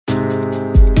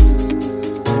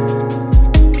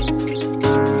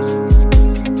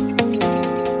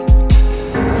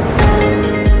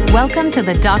Welcome to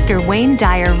the Dr. Wayne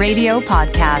Dyer Radio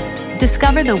Podcast.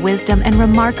 Discover the wisdom and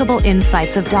remarkable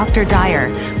insights of Dr. Dyer,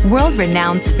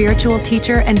 world-renowned spiritual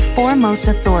teacher and foremost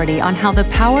authority on how the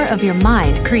power of your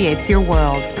mind creates your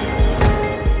world.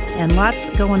 And lots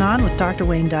going on with Dr.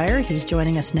 Wayne Dyer. He's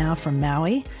joining us now from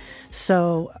Maui.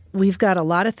 So we've got a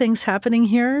lot of things happening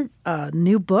here. A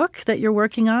new book that you're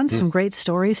working on, some great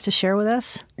stories to share with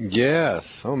us. Yes,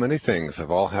 so many things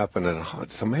have all happened. And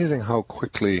it's amazing how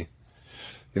quickly,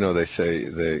 they say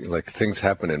things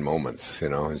happen in moments,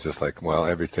 It's just like, well,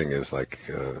 everything is like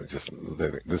just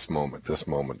this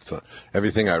moment. So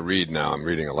everything I read now, I'm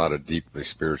reading a lot of deeply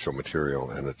spiritual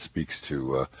material, and it speaks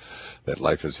to that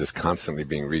life is just constantly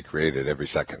being recreated every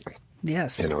second.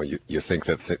 Yes. We think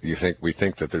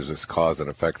that there's this cause and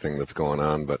effect thing that's going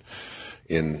on, but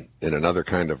in another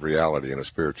kind of reality, in a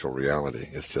spiritual reality,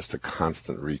 it's just a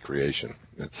constant recreation.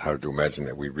 It's hard to imagine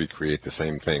that we recreate the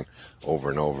same thing over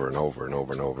and over and over and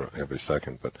over and over every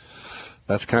second, but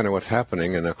that's kind of what's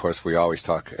happening. And of course,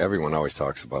 everyone always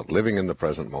talks about living in the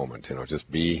present moment,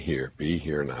 just be here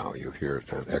now. You hear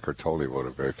it. And Eckhart Tolle wrote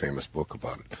a very famous book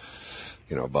about it.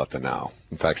 About the now.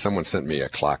 In fact, someone sent me a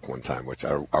clock one time,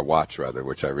 a watch rather,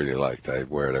 which I really liked. I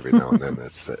wear it every now and then.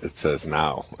 It says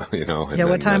now, And yeah,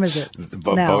 what time is it?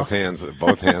 Both hands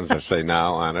say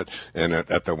now on it, and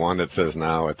at the one it says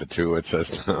now, at the two it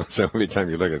says now. So every time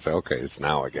you look, it's okay, it's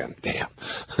now again. Damn.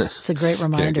 It's a great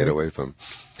reminder. Can't get away from.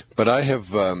 But I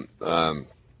have a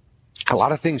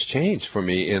lot of things change for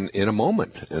me in a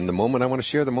moment. In the moment, I want to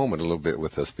share the moment a little bit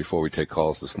with us before we take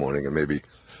calls this morning, and maybe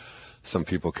some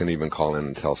people can even call in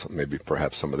and tell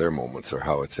perhaps some of their moments or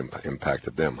how it's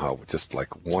impacted them, how just like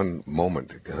one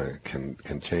moment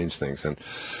can change things.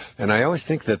 And I always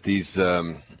think that these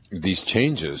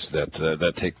changes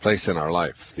that take place in our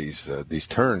life, these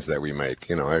turns that we make,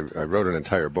 I wrote an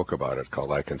entire book about it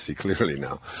called I Can See Clearly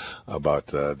Now, about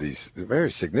these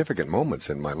very significant moments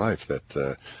in my life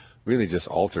that really just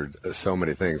altered so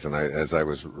many things. And as I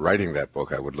was writing that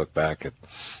book, I would look back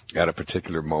at a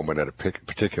particular moment, at a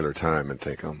particular time, and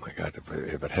think, oh my God,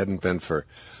 if it hadn't been for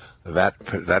that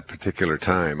particular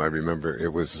time. I remember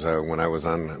it was when I was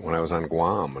on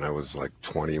Guam, and I was like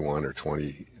 20 or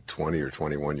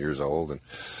 21 years old,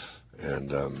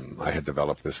 and I had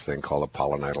developed this thing called a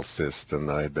polynidal cyst, and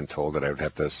I had been told that I would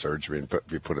have to have surgery and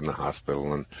be put in the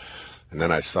hospital, and then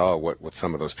I saw what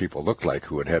some of those people looked like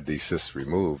who had these cysts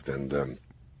removed, and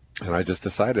I just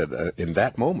decided in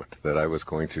that moment that I was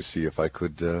going to see if I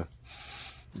could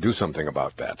do something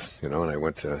about that, And I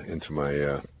went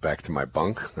back to my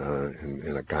bunk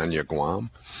in Agana, Guam,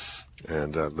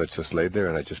 and let's just lay there,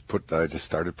 and I just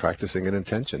started practicing an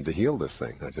intention to heal this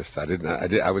thing.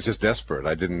 I was just desperate.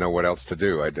 I didn't know what else to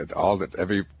do.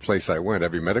 Every place I went,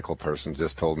 every medical person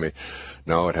just told me,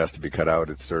 no, it has to be cut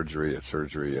out. It's surgery.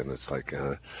 And it's like,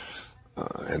 and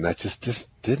that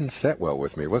just didn't set well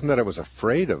with me. It wasn't that I was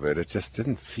afraid of it. It just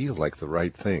didn't feel like the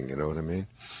right thing. You know what I mean?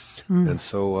 And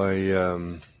so I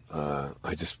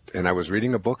was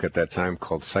reading a book at that time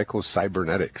called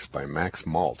Psycho-Cybernetics by Max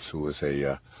Maltz, who was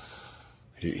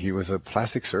he was a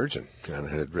plastic surgeon and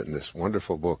had written this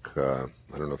wonderful book. I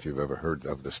don't know if you've ever heard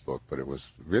of this book, but it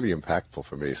was really impactful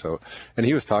for me. So, and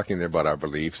he was talking there about our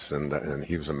beliefs, and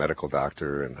he was a medical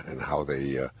doctor, and how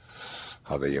they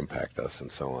impact us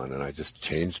and so on. And I just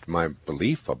changed my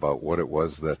belief about what it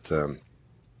was that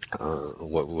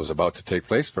what was about to take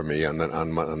place for me on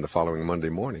the following Monday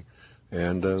morning.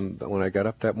 And when I got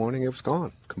up that morning, it was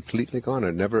gone, completely gone.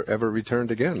 It never, ever returned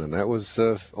again. And that was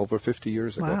over 50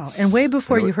 years ago. Wow. And way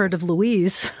before you heard of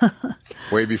Louise.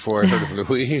 Way before I heard of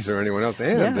Louise or anyone else.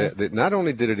 And not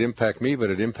only did it impact me, but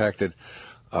it impacted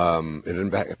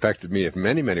me in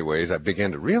many, many ways. I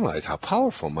began to realize how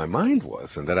powerful my mind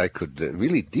was, and that I could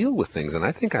really deal with things. And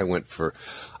I think I went for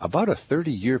about a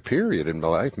 30-year period in my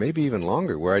life, maybe even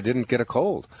longer, where I didn't get a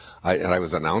cold. I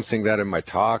was announcing that in my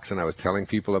talks, and I was telling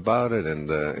people about it, and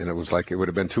it was like it would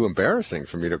have been too embarrassing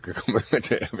for me to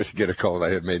get a cold. I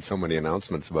had made so many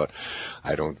announcements about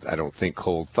I don't think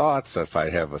cold thoughts. If I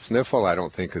have a sniffle, I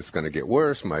don't think it's going to get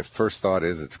worse. My first thought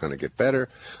is it's going to get better,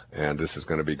 and this is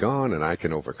going to be gone, and I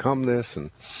can overcome this,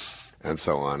 and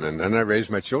so on. And I raised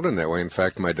my children that way. In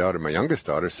fact, my youngest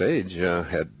daughter, Sage,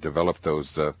 had developed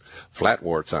those flat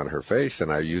warts on her face,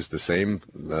 and I used the same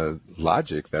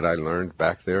logic that I learned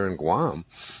back there in Guam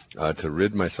to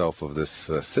rid myself of this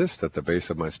cyst at the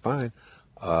base of my spine,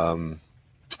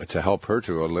 to help her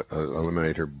to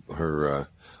eliminate her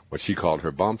what she called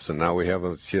her bumps. And now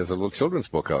she has a little children's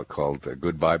book out called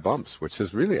Goodbye Bumps, which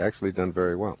has really actually done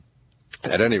very well.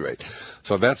 At any rate,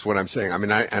 so that's what I'm saying. I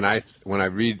mean,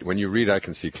 when you read I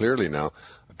Can See Clearly Now,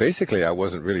 basically, I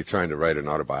wasn't really trying to write an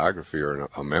autobiography or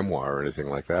a memoir or anything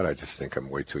like that. I just think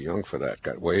I'm way too young for that.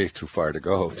 Got way too far to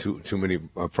go. Too many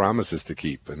promises to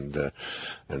keep, and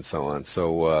so on.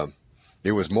 So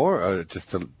it was more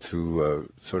just to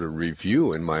sort of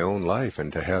review in my own life,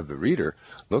 and to have the reader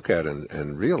look at it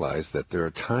and realize that there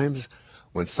are times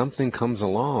when something comes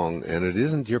along and it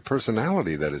isn't your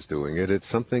personality that is doing it. It's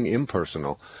something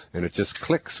impersonal, and it just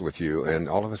clicks with you, and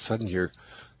all of a sudden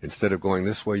instead of going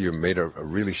this way, you made a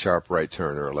really sharp right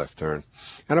turn or a left turn.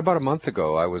 And about a month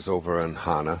ago, I was over in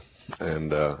Hana,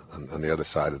 and on the other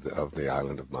side of the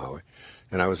island of Maui,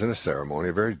 and I was in a ceremony,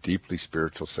 a very deeply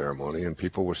spiritual ceremony, and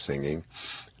people were singing,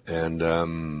 and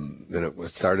then it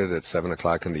started at 7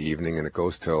 o'clock in the evening, and it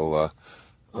goes till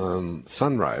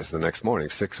sunrise the next morning,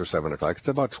 6 or 7 o'clock. It's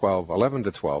about 11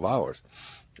 to 12 hours.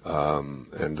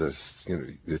 And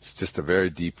it's just a very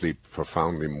deeply,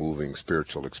 profoundly moving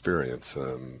spiritual experience.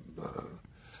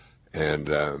 And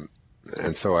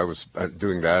so I was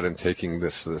doing that and taking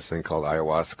this thing called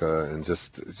ayahuasca, and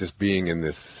just being in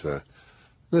this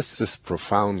just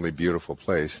profoundly beautiful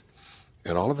place.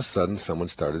 And all of a sudden, someone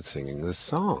started singing this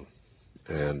song,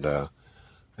 and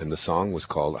the song was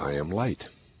called "I Am Light,"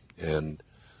 and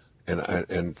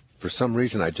for some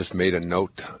reason, I just made a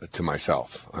note to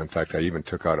myself. In fact, I even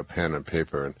took out a pen and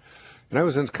paper, and I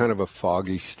was in kind of a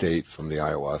foggy state from the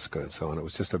ayahuasca and so on. It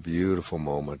was just a beautiful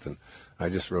moment, and I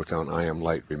just wrote down, "I am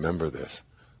light, remember this."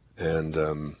 And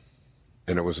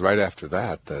it was right after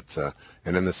that,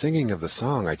 and in the singing of the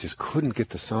song, I just couldn't get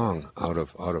the song out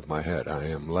of my head. I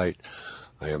am light,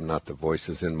 I am not the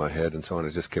voices in my head, and so on.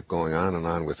 It just kept going on and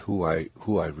on with who I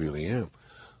really am.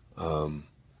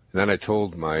 And then I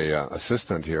told my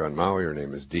assistant here on Maui, her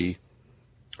name is Dee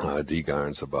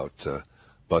Garns, about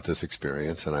this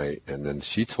experience, and then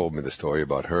she told me the story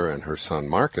about her and her son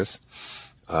Marcus,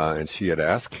 and she had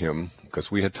asked him, because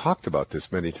we had talked about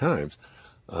this many times,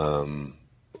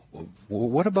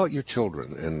 what about your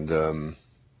children, and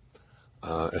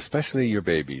especially your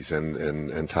babies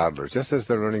and toddlers, just as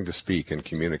they're learning to speak and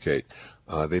communicate.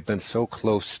 They've been so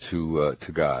close to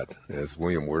God. As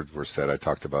William Wordsworth said, I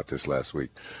talked about this last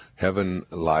week, heaven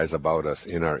lies about us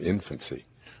in our infancy.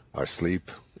 Our sleep,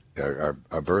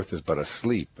 our birth is but a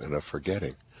sleep and a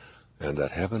forgetting. And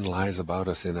that heaven lies about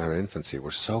us in our infancy.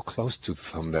 We're so close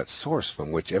from that source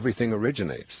from which everything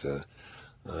originates, that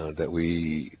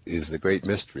is the great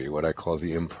mystery, what I call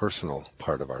the impersonal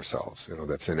part of ourselves,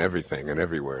 that's in everything and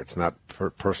everywhere. It's not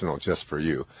personal just for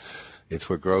you. It's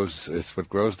what grows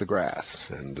the grass,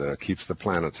 and keeps the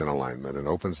planets in alignment, and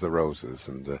opens the roses,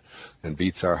 and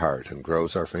beats our heart, and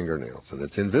grows our fingernails, and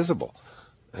it's invisible.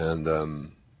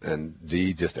 And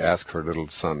Dee just asked her little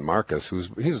son Marcus,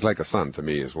 he's like a son to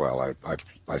me as well.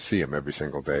 I see him every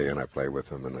single day, and I play with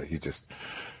him, and he's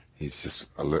just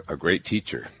a great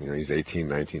teacher. He's 18,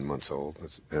 19 months old,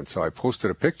 and so I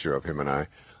posted a picture of him and I.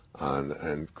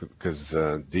 And because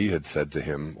Dee had said to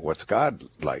him, "What's God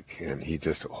like?" And he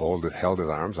just held his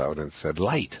arms out and said,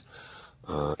 "Light."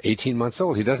 18 months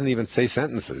old. He doesn't even say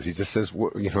sentences. He just says,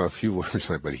 a few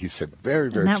words. But he said very,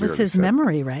 very clearly. And that was his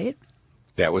memory, right?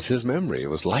 That was his memory. It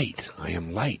was light. I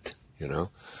am light.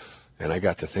 And I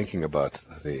got to thinking about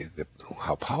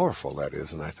how powerful that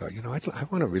is, and I thought, I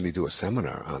want to really do a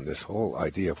seminar on this whole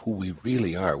idea of who we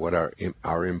really are, what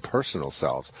our impersonal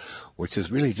selves, which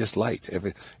is really just light.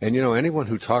 And anyone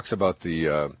who talks about the,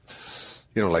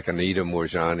 like Anita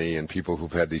Moorjani and people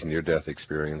who've had these near-death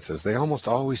experiences, they almost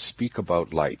always speak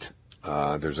about light.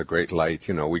 There's a great light,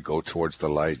 we go towards the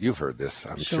light. You've heard this,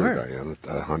 I'm sure, Diane,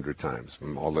 100 times,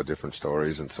 from all the different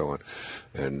stories and so on.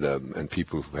 And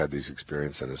people who've had these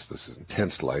experiences, and it's this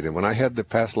intense light. And when I had the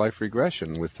past life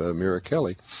regression with Mira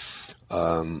Kelly,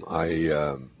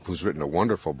 who's written a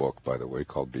wonderful book, by the way,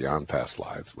 called Beyond Past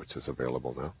Lives, which is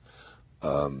available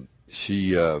now,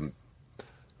 she...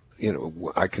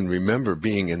 I can remember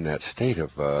being in that state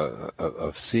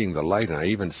of seeing the light, and I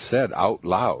even said out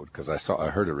loud, because I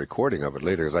heard a recording of it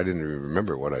later, because I didn't even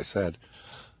remember what I said.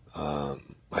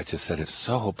 I just said, "It's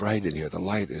so bright in here. The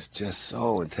light is just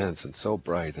so intense and so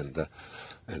bright," and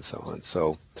so on.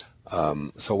 So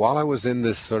while I was in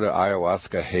this sort of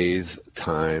ayahuasca haze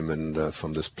time, and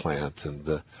from this plant,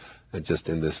 and just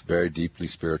in this very deeply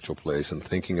spiritual place, and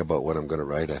thinking about what I'm going to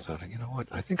write, I thought,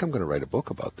 I think I'm going to write a book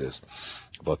about this,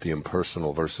 about the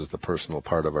impersonal versus the personal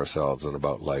part of ourselves, and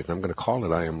about light. And I'm going to call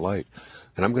it I Am Light.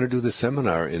 And I'm going to do this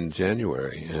seminar in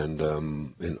January, and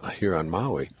here on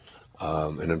Maui.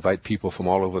 and invite people from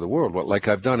all over the world, like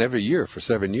I've done every year for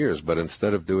 7 years. But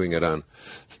instead of doing it on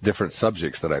different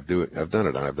subjects that I've done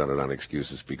it on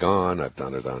Excuses Be Gone. I've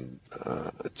done it on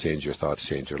Change Your Thoughts,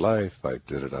 Change Your Life. I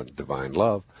did it on Divine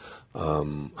Love.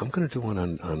 I'm going to do one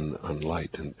on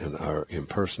light and our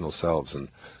impersonal selves, and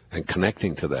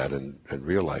connecting to that, and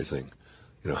realizing,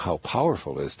 how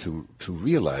powerful it is to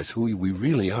realize who we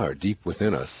really are deep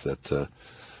within us. That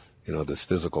this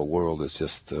physical world is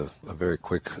just a very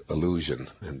quick illusion,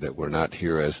 and that we're not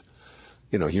here as,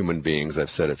 human beings. I've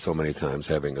said it so many times,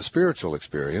 having a spiritual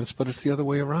experience, but it's the other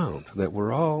way around, that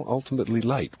we're all ultimately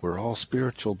light. We're all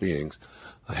spiritual beings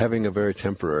having a very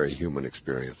temporary human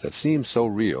experience that seems so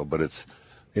real, but it's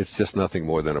just nothing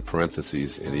more than a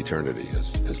parenthesis in eternity,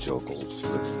 as Joe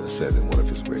Goldsmith said in one of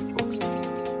his great books.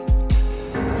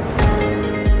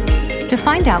 To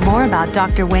find out more about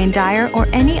Dr. Wayne Dyer or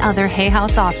any other Hay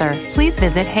House author, please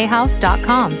visit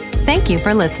hayhouse.com. Thank you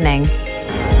for listening.